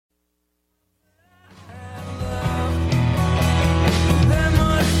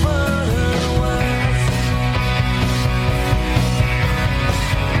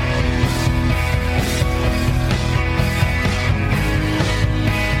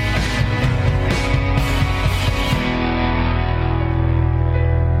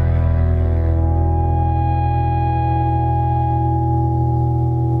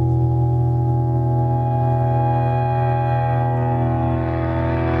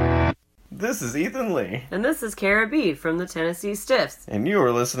This is Ethan Lee. And this is Kara B. from the Tennessee Stiffs. And you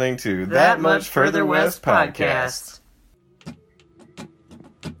are listening to That Much Further West Podcast.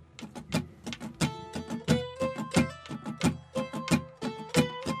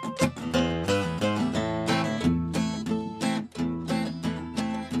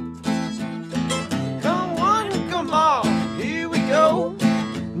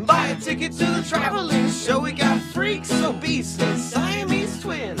 Ticket to the traveling show. We got freaks, obese, and Siamese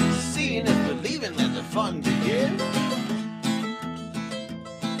twins. Seeing is believing, let the fun begin.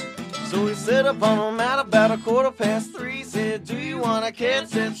 So we set up on a mat about 3:15. Said, do you want to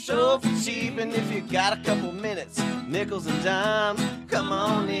catch that show for cheap? And if you got a couple minutes, nickels and dimes, come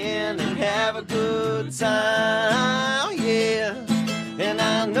on in and have a good time, yeah. And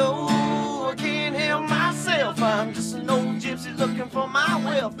I know I can't help myself. I'm just an old gypsy looking for my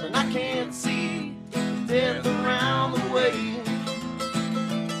wealth, and I can't see death around the way.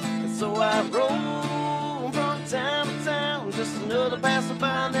 And so I roll from town to town, just another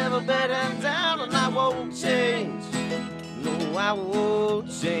passerby, never betting down, and I won't change. No, I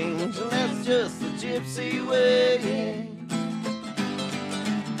won't change, and that's just the gypsy way.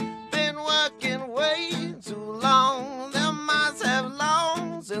 Been working way too long. Them mice have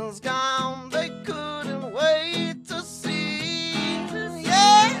long since gone. They couldn't wait to see.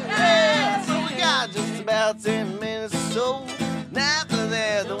 Yeah. So we got just about 10 minutes or so. And after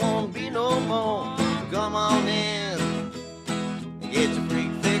that, there won't be no more. Come on in and get your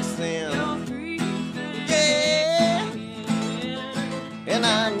freak fix then. Yeah. And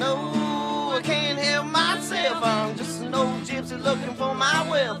I know I can't help myself. I'm just an old gypsy looking for my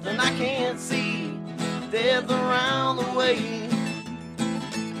wealth, and I can't see death around the way.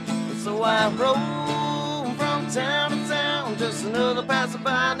 So I roll from town to town, just another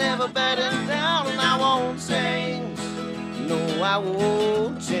passerby, never betting down, and I won't change. No, I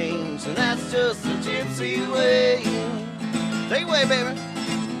won't change, and that's just the gypsy way. Take it away, baby.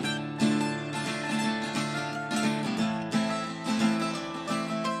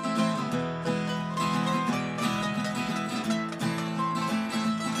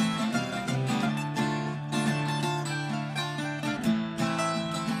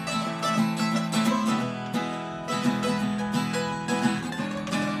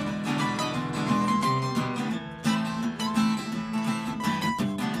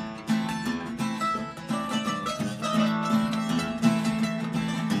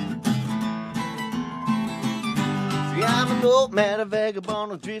 Old mad, a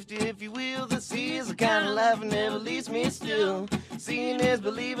vagabond, a drifty, if you will. This is the kind of life that never leaves me still. Seeing is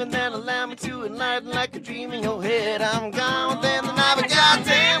believing, that allow me to enlighten like a dream in your head. I'm gone with them tonight, but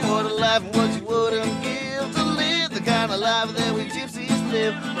goddamn, what a life and what you wouldn't give to live the kind of life that we gypsies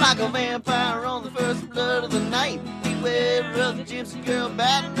live. Like a vampire on the first blood of the night. Beware of the gypsy girl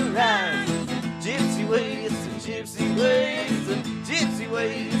batting her eyes. Gypsy way, it's the gypsy way, it's the gypsy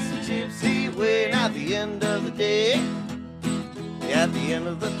way, it's the gypsy way. And at the end of the day, at the end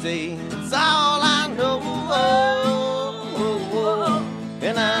of the day, it's all I know.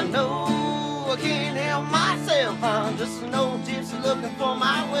 And I know I can't help myself. I'm just an old gypsy looking for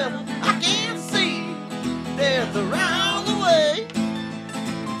my wealth. I can't see death around the way.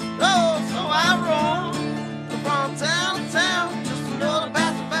 Oh, so I roll from town to town, just another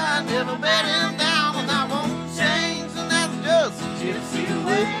passerby, never betting down, and I won't change, and that's just the gypsy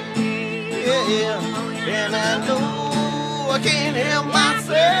way. Yeah, and I know I can't help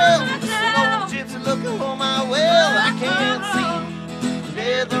myself. Just an old gypsy looking for my well. I can't see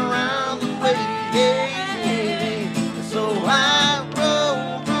death around the way. Yeah. So I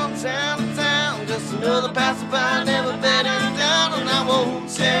roll from town to town, just another passerby, never betting down, and I won't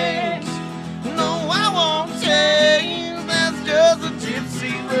change. No, I won't change. That's just the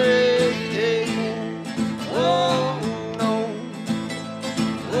gypsy way. Oh no.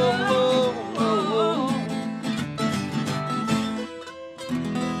 Oh.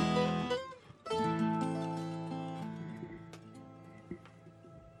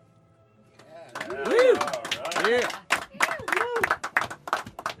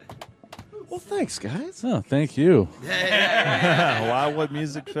 Well, thanks, guys. Oh, thank you. Wildwood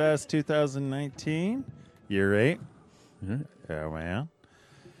Music Fest 2019, year 8. Yeah. Yeah, man.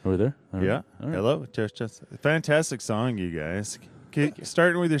 Are we there? All right. Yeah. All right. Hello. Just fantastic song, you guys.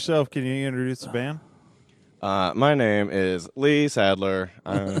 Starting with yourself, can you introduce the band? My name is Lee Sadler.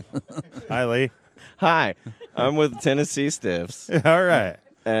 Hi, Lee. Hi. I'm with Tennessee Stiffs. All right.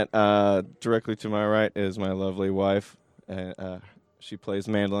 And directly to my right is my lovely wife. She plays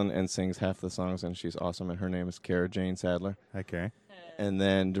mandolin and sings half the songs, and she's awesome. And her name is Kara Jane Sadler. Okay. And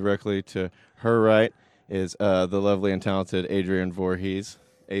then directly to her right is the lovely and talented Adrian Voorhees,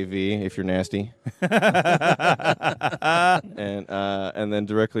 AV, if you're nasty. And then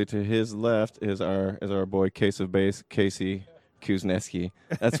directly to his left is our boy Case of Bass, Casey Kuzneski.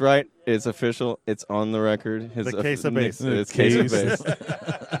 That's right. It's official. It's on the record. The Case of Bass. It's Case of Bass.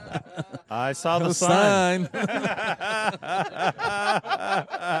 I saw the sign.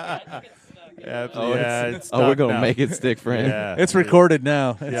 We're going to make it stick for him. Yeah. It's recorded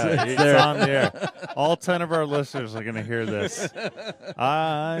now. It's on there. All 10 of our listeners are going to hear this.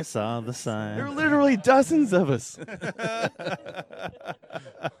 I saw the sign. There are literally dozens of us.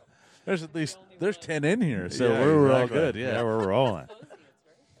 There's 10 in here, so Yeah, we're all exactly. good. Yeah. We're rolling.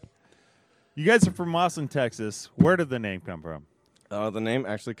 You guys are from Austin, Texas. Where did the name come from? The name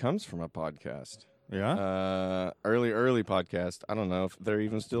actually comes from a podcast. Yeah? Early podcast. I don't know if they're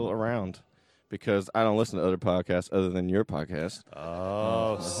even still around because I don't listen to other podcasts other than your podcast.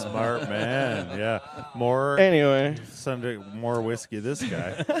 Oh, smart man. Yeah. More Anyway, more whiskey, this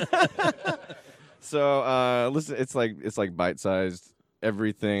guy. so listen, it's like bite-sized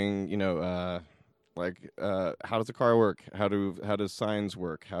everything, how does a car work? How does signs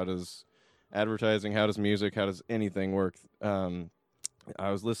work? How does advertising, how does music, how does anything work?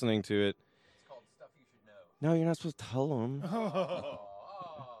 I was listening to it. It's called Stuff You Should Know. No, you're not supposed to tell them.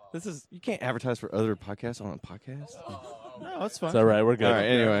 You can't advertise for other podcasts on a podcast. No, it's fine. It's all right. We're good. All right,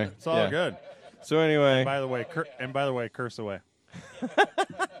 anyway. It's all good. So anyway. By the way, curse away.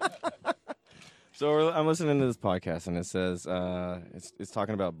 So I'm listening to this podcast, and it says it's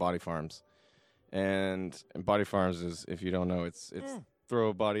talking about body farms, and body farms is, if you don't know, it's throw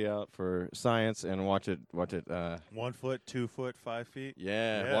a body out for science and watch it. 1 foot, 2 foot, 5 feet.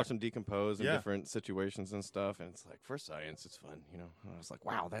 Yeah, watch them decompose in Yeah. different situations and stuff, and it's like for science, it's fun, And I was like,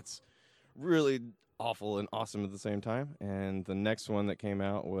 wow, that's really awful and awesome at the same time. And the next one that came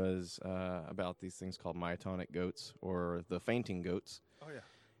out was about these things called myotonic goats or the fainting goats. Oh yeah.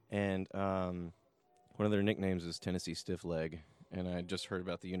 And one of their nicknames is Tennessee Stiff Leg, and I just heard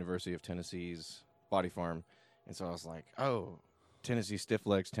about the University of Tennessee's body farm, and so I was like, oh, Tennessee Stiff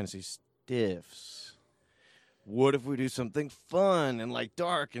Legs, Tennessee Stiffs. What if we do something fun and like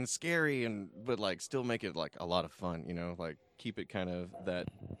dark and scary but like still make it like a lot of fun, like keep it kind of that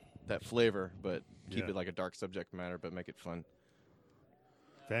flavor, but keep it like a dark subject matter, but make it fun.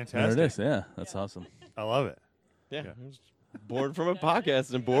 Fantastic. There it is. Yeah, that's awesome. I love it. Yeah. I was bored from a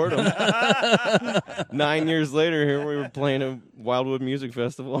podcast and boredom. 9 years later, here we were playing a Wildwood Music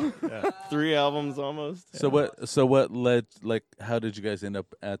Festival. Yeah. 3 albums almost. So what led, like, how did you guys end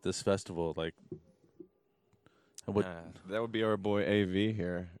up at this festival? Like, what? That would be our boy AV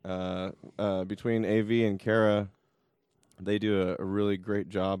here. Between AV and Kara, they do a really great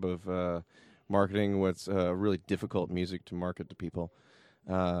job of marketing what's really difficult music to market to people.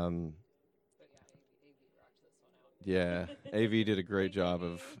 Yeah, AV did a great job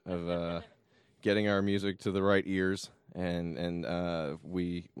of getting our music to the right ears, and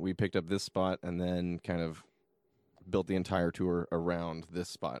we picked up this spot and then kind of built the entire tour around this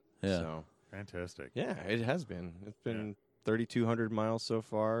spot. Yeah. So Fantastic. yeah, it has been. It's been 3,200 miles so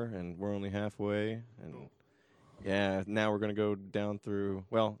far, and we're only halfway. And yeah, now we're going to go down through,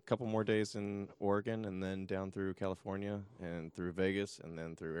 a couple more days in Oregon, and then down through California, and through Vegas, and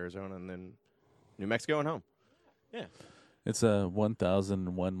then through Arizona, and then New Mexico and home. Yeah. It's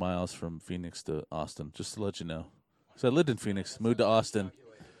 1,001 miles from Phoenix to Austin, just to let you know. So I lived in Phoenix, moved to Austin.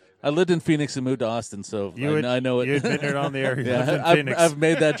 I lived in Phoenix and moved to Austin, so I know it. You've been here on the air. You lived in Yeah, Phoenix. I've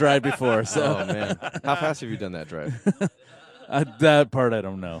made that drive before. So Oh, man. How fast have you done that drive? that part I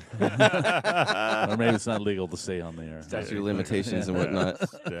don't know. Or maybe it's not legal to say on the air. Statute of limitations and whatnot.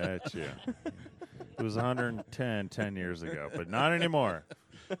 Statue. It was 110 10 years ago, but not anymore.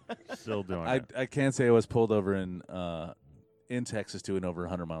 Still doing it. I can't say I was pulled over in Texas doing over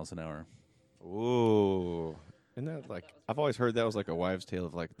 100 miles an hour. Ooh. Isn't that like, I've always heard that was like a wives' tale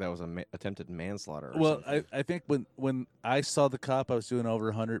of like that was attempted manslaughter. Or something. I think when I saw the cop, I was doing over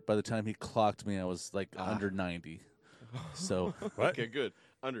 100. By the time he clocked me, I was like under 90. So What? Okay, good.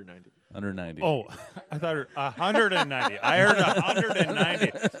 Under 90. under 90. Oh, I thought 190. I heard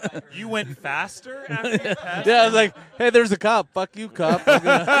 190. You went faster after you passed? Yeah, I was like, hey, there's a cop. Fuck you, cop.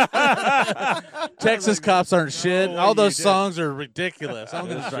 Texas cops aren't shit. way All those you did. songs are ridiculous. I'm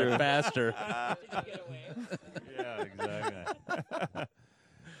going to drive faster. Yeah, exactly.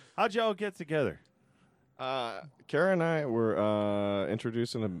 How'd y'all get together? Kara and I were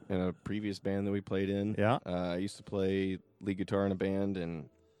introduced in a previous band that we played in. Yeah. I used to play lead guitar in a band, and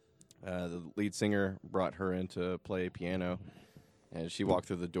the lead singer brought her in to play piano. And she walked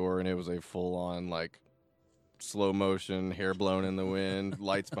through the door, and it was a full-on, like, slow motion, hair blown in the wind,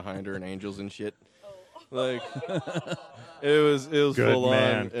 lights behind her, and angels and shit. Like it was Good full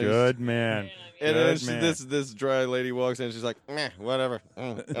man. on. Good man. And then Good man. this dry lady walks in. She's like, meh, whatever.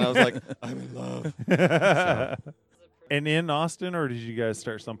 And I was like, I'm in love. And in Austin, or did you guys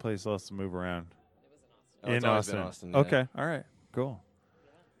start someplace else to move around? Oh, it's in always been Austin. Austin, yeah. Okay. All right. Cool.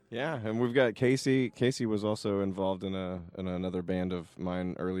 Yeah, and we've got Casey. Casey was also involved in another band of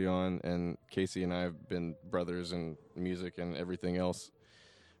mine early on, and Casey and I have been brothers in music and everything else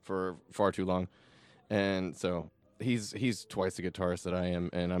for far too long. And so he's twice the guitarist that I am,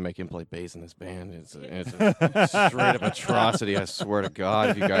 and I make him play bass in this band. It's a straight up atrocity. I swear to God,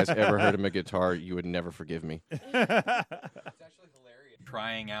 if you guys ever heard him a guitar, you would never forgive me.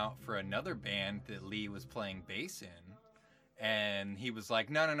 Trying out for another band that Lee was playing bass in, and he was like,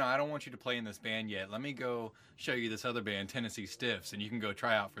 no, I don't want you to play in this band yet. Let me go show you this other band, Tennessee Stiffs, and you can go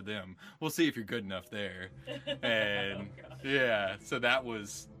try out for them. We'll see if you're good enough there. And yeah, so that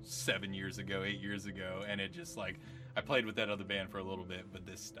was 8 years ago, and it just like, I played with that other band for a little bit, but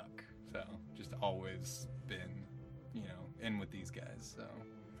this stuck. So just always been, in with these guys. So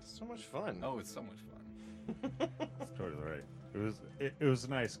So much fun. oh, it's so much fun. That's totally right. It was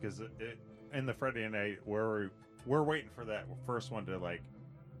nice because in the Friday night we're waiting for that first one to like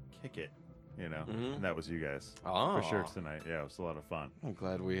kick it, Mhm. and that was you guys Oh. for sure tonight. Yeah, it was a lot of fun. I'm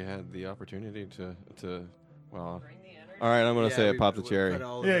glad we had the opportunity to well. All right, I'm gonna say it. Pop the cherry.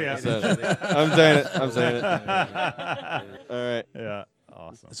 Yeah. I'm saying it. All right. Yeah,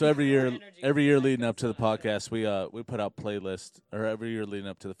 awesome. So every year leading up to the podcast, we put out playlists, or every year leading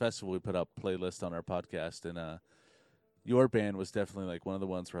up to the festival, we put out playlists on our podcast, and your band was definitely like one of the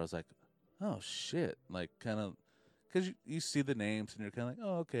ones where I was like, oh shit, like kind of, because you see the names and you're kind of like,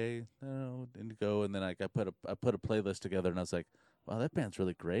 oh okay, and you go, and then I put a playlist together, and I was like, wow, that band's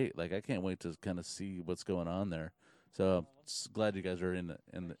really great. Like I can't wait to kind of see what's going on there. So I'm glad you guys are in the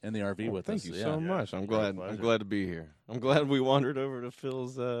RV with us. Thank you Yeah. so much. I'm glad. pleasure. I'm glad to be here. I'm glad we wandered over to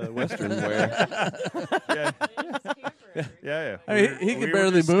Phil's Western wear. Yeah. I mean, he We can were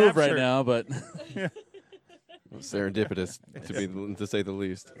barely just move right Snapchat. now, but Serendipitous, to say the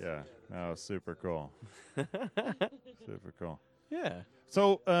least. Yeah, no, super cool. Super cool. Yeah.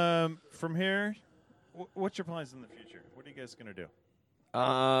 So from here, what's your plans in the future? What are you guys gonna do?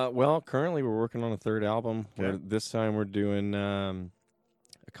 Well, currently we're working on a third album. Okay. This time we're doing a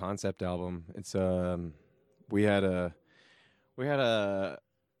concept album. It's we had our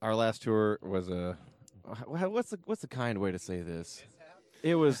last tour was what's the kind way to say this?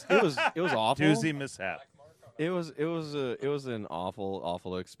 It was awful. Doozy mishap. It was an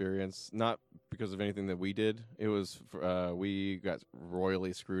awful experience. Not because of anything that we did. It was we got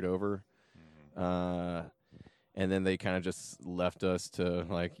royally screwed over. And then they kind of just left us to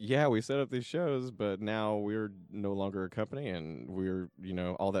like, yeah, we set up these shows, but now we're no longer a company, and we're,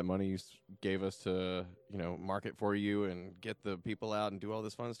 all that money you gave us to, market for you and get the people out and do all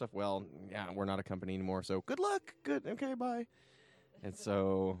this fun stuff. Well, yeah, we're not a company anymore. So good luck. Good. Okay. Bye. And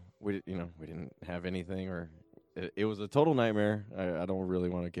so we didn't have anything, or it was a total nightmare. I don't really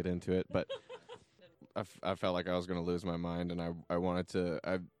want to get into it, but I felt like I was going to lose my mind, and I wanted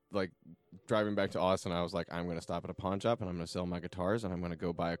to, driving back to Austin, I was like, I'm going to stop at a pawn shop, and I'm going to sell my guitars, and I'm going to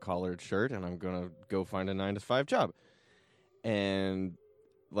go buy a collared shirt, and I'm going to go find a 9-to-5 job. And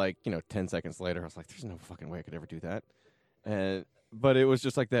 10 seconds later, I was like, there's no fucking way I could ever do that. But it was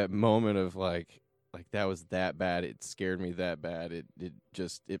just like that moment of like that was that bad. It scared me that bad.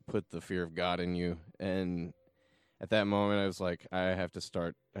 It put the fear of God in you. And at that moment, I was like, I have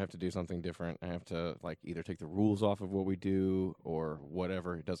to do something different. I have to either take the rules off of what we do or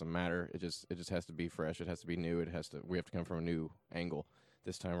whatever. It doesn't matter. It just has to be fresh. It has to be new. We have to come from a new angle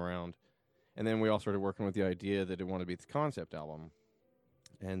this time around. And then we all started working with the idea that it wanted to be the concept album.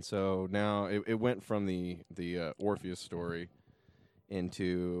 And so now it went from the Orpheus story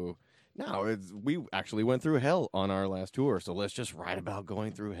into, no, we actually went through hell on our last tour. So let's just write about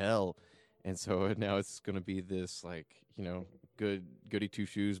going through hell. And so now it's going to be this, good goody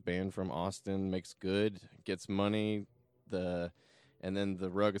two-shoes band from Austin, makes good, gets money, and then the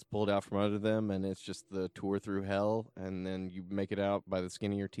rug is pulled out from under them, and it's just the tour through hell, and then you make it out by the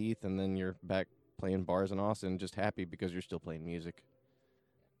skin of your teeth, and then you're back playing bars in Austin, just happy because you're still playing music.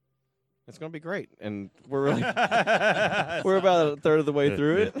 It's going to be great, and we're about a third of the way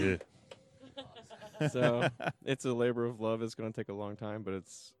through it. So it's a labor of love. It's going to take a long time, but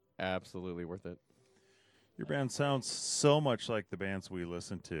it's absolutely worth it. Your band sounds so much like the bands we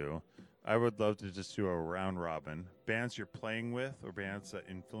listen to. I would love to just do a round robin. Bands you're playing with or bands that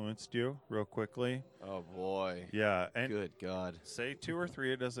influenced you real quickly. Oh, boy. Yeah. And Good God. say 2 or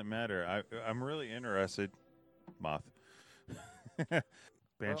 3, it doesn't matter. I'm really interested. Moth.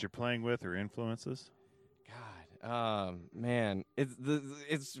 Bands you're playing with or influences? Man,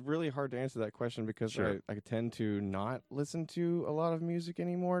 it's really hard to answer that question because Sure. I tend to not listen to a lot of music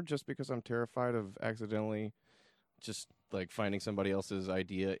anymore just because I'm terrified of accidentally just like finding somebody else's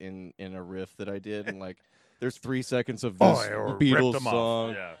idea in a riff that I did and like there's 3 seconds of this or ripped Beatles them off.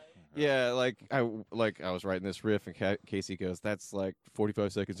 song. Yeah. Yeah, I was writing this riff and Casey goes, "That's like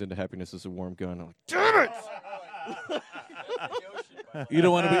 45 seconds into Happiness Is a Warm Gun." I'm like, "Damn it!" You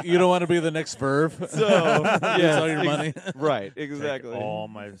don't want to be the next Verve. So Use all your money. Right, Take exactly. all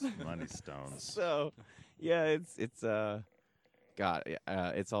my money stones. So, yeah, it's God,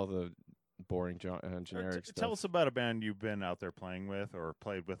 it's all the boring generic stuff. Tell us about a band you've been out there playing with or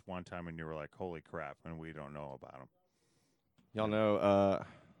played with one time and you were like, holy crap, and we don't know about them. Y'all know,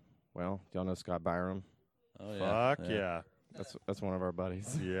 y'all know Scott Byram. Oh, yeah. Fuck yeah. That's one of our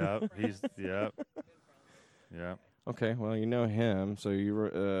buddies. Yep. Yep. Okay, well, you know him, so we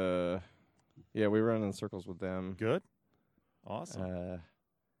run in circles with them. Good. Awesome.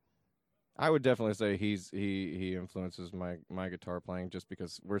 I would definitely say he influences my guitar playing just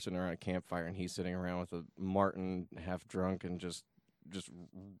because we're sitting around a campfire and he's sitting around with a Martin half drunk and just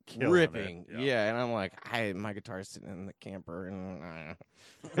Killing ripping. it, Yeah, and I'm like, my guitar's sitting in the camper and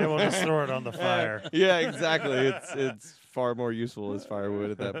Yeah, we'll just throw it on the fire. Yeah, exactly. It's far more useful as firewood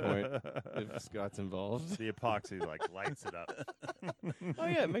at that point if Scott's involved. The epoxy like lights it up. Oh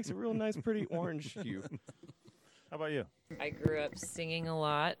yeah, it makes a real nice pretty orange hue. How about you? I grew up singing a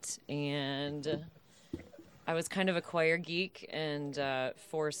lot, and I was kind of a choir geek and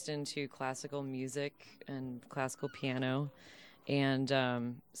forced into classical music and classical piano, and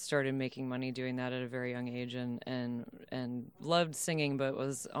started making money doing that at a very young age, and loved singing, but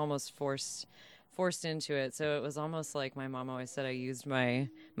was almost forced into it. So it was almost like my mom always said I used my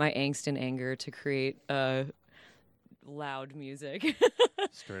angst and anger to create loud music.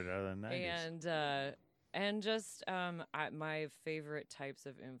 Straight out of the 90s. And just my favorite types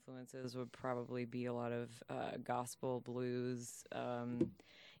of influences would probably be a lot of gospel, blues,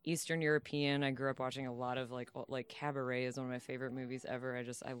 Eastern European. I grew up watching a lot of like Cabaret is one of my favorite movies ever.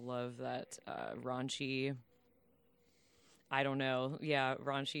 I love that raunchy. I don't know,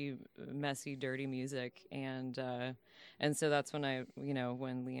 raunchy, messy, dirty music, and so that's when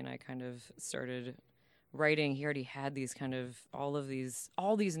when Lee and I kind of started writing. He already had these kind of all these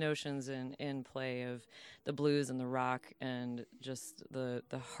notions in play of the blues and the rock and just the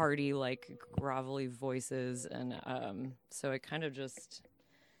hearty, like grovelly voices, and so it kind of just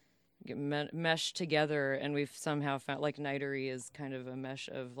meshed together, and we've somehow found like Nightery is kind of a mesh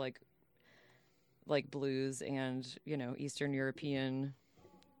of like blues and Eastern European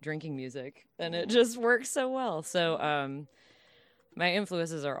drinking music, and it just works so well. So my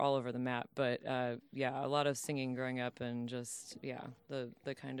influences are all over the map, but a lot of singing growing up, and just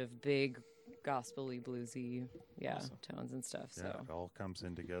the kind of big gospel-y, bluesy Awesome. tones and stuff. Yeah, So it all comes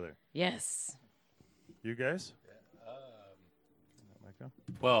in together. yes. You guys? Micah?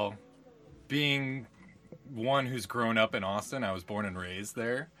 Well, being one who's grown up in Austin, I was born and raised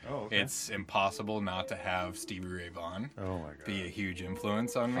there. Oh, okay. It's impossible not to have Stevie Ray Vaughan Oh my god. be a huge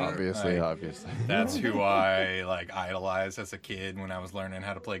influence on me. Obviously. That's who I idolized as a kid when I was learning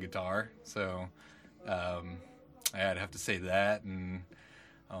how to play guitar. So I'd have to say that. And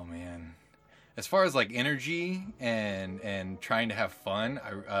oh man, as far as like energy and trying to have fun,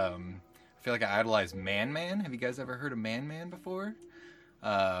 I feel like I idolize Man Man. Have you guys ever heard of Man Man before?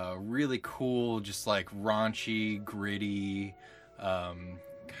 Really cool, just like raunchy, gritty, kind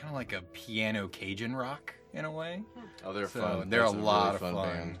of like a piano Cajun rock in a way. Oh, they're So fun. they're That's a really lot of fun fun.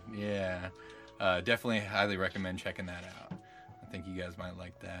 band. Yeah. Definitely highly recommend checking that out. I think you guys might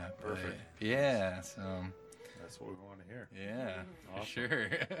like that. but Perfect. Yeah. So That's what we want to hear. yeah, for Awesome. sure.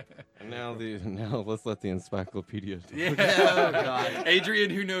 And now let's let the encyclopedia. Yeah. Oh, God. Adrian,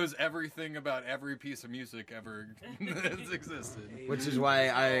 who knows everything about every piece of music ever that's existed. Which is why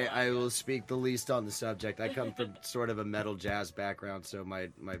I will speak the least on the subject. I come from sort of a metal jazz background, so my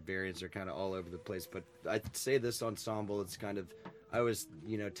variants are kind of all over the place. But I'd say this ensemble, it's kind of, I always,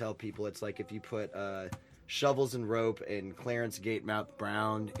 tell people it's like if you put Shovels and Rope and Clarence Gatemouth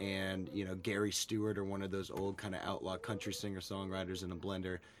Brown and, Gary Stewart or one of those old kind of outlaw country singer-songwriters in a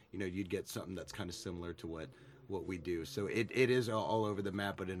blender, you'd get something that's kind of similar to what we do. So it is all over the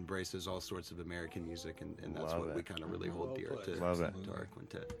map, but it embraces all sorts of American music, and that's Love what it. we kind of really hold dear to Love it. our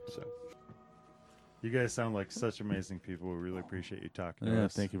quintet. So You guys sound like such amazing people. We really appreciate you talking to Yeah,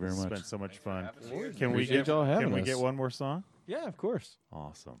 us. thank you very It's much. been so much fun. Appreciate Can we get y'all having Can we us. get one more song? Yeah, of course.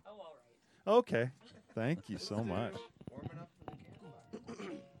 Awesome. Okay. Thank you so much.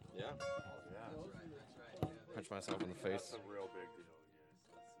 Yeah. Punch myself in the face. Real big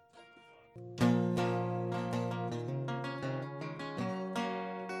deal.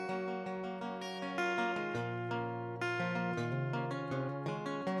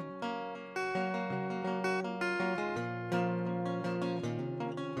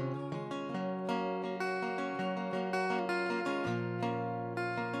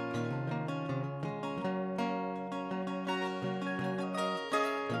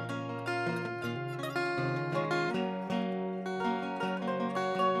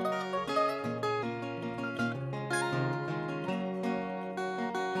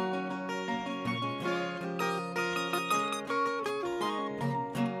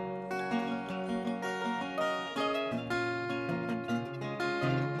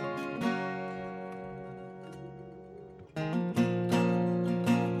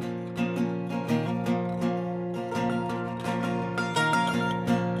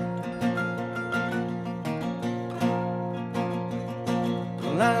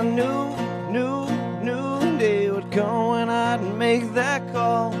 I knew day would come when I'd make that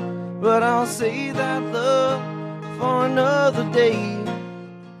call. But I'll save that love for another day.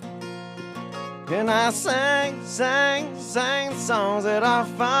 And I sang songs that our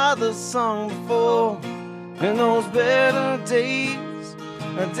fathers sung before. And those better days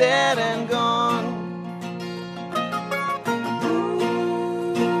are dead and gone.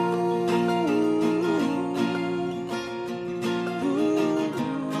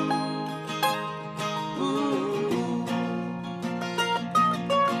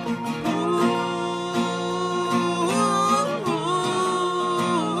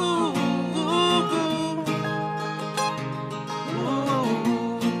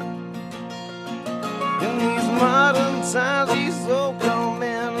 Times he's so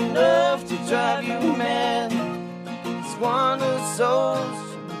common enough to drive you mad. Squandered souls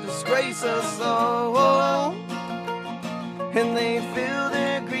disgrace us all, and they fill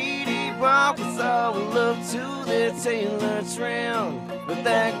their greedy pockets all with love to their tailored trim. But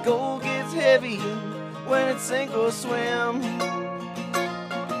that gold gets heavy when it's sink or swim.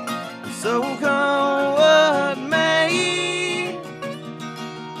 So come what may,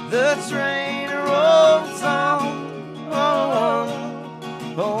 the train rolls on.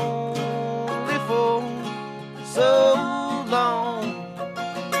 Only for so long.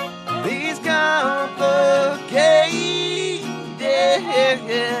 These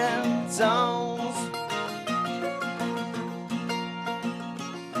complicated songs.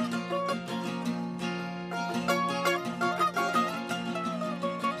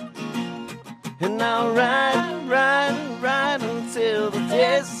 And I'll ride until the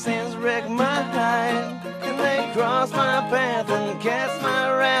desert sands wreck my hide. And they cross my path and cast my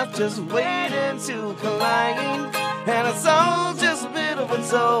wrath, just waiting to collide. And it's all just a bit of a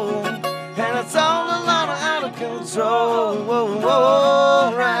toll, and it's all a lot of out of control.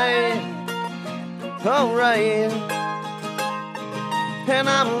 Alright. And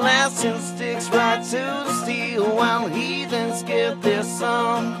I'm lasting sticks right to the steel while heathens get their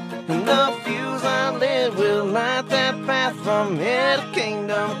song. And the fuse I lit will light that path from here to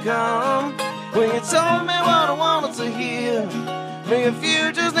kingdom come. When you told me what I wanted to hear, but your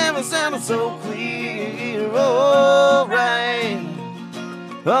futures never sounded so clear. Alright.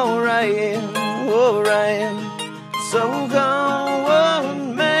 So come what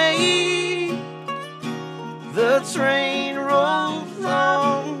may, the train rolls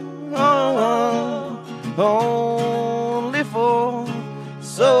on. Only for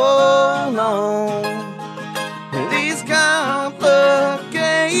so long. These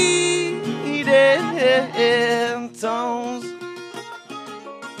complicated tones.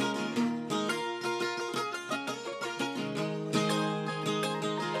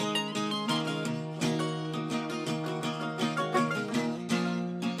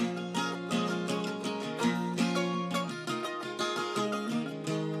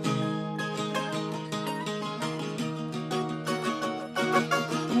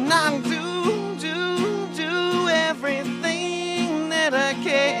 And I do everything that I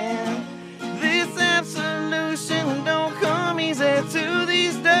can. This absolution don't come easy to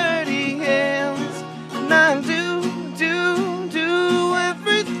these dirty hands. And I do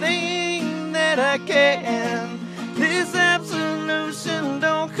everything that I can. This absolution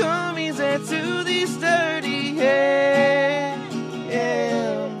don't come easy to these dirty hands.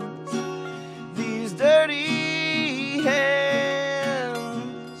 These dirty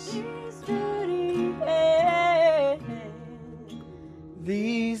hands.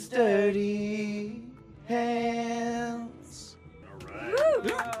 These dirty hands.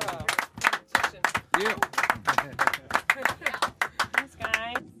 Thanks,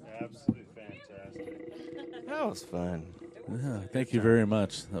 guys. Absolutely fantastic. That was fun. Yeah, thank you very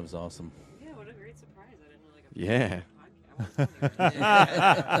much. That was awesome. Yeah, what a great surprise. I didn't know like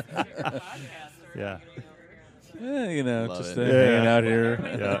Yeah. Yeah, you know, Love just it. hanging out here.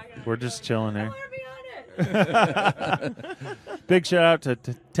 Yeah, we're just chilling here. Big shout out to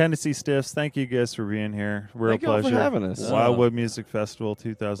Tennessee Stiffs. Thank you guys for being here. Real Thank y'all for pleasure. having us. Wildwood Music Festival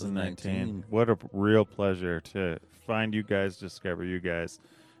 2019. 2019. What a real pleasure to find you guys, discover you guys.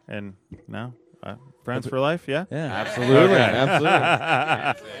 And now, friends for life, yeah? Yeah, Absolutely. Okay. Absolutely.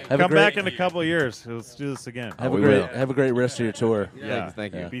 Have a Come great- back in a couple of years. Let's do this again. Have we a great will. have a great rest of your tour. Yeah.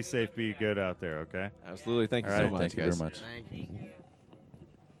 Thank you. Be safe, be good out there, okay? Absolutely. Thank you All so right, much, Thank you guys. very much. Thank you.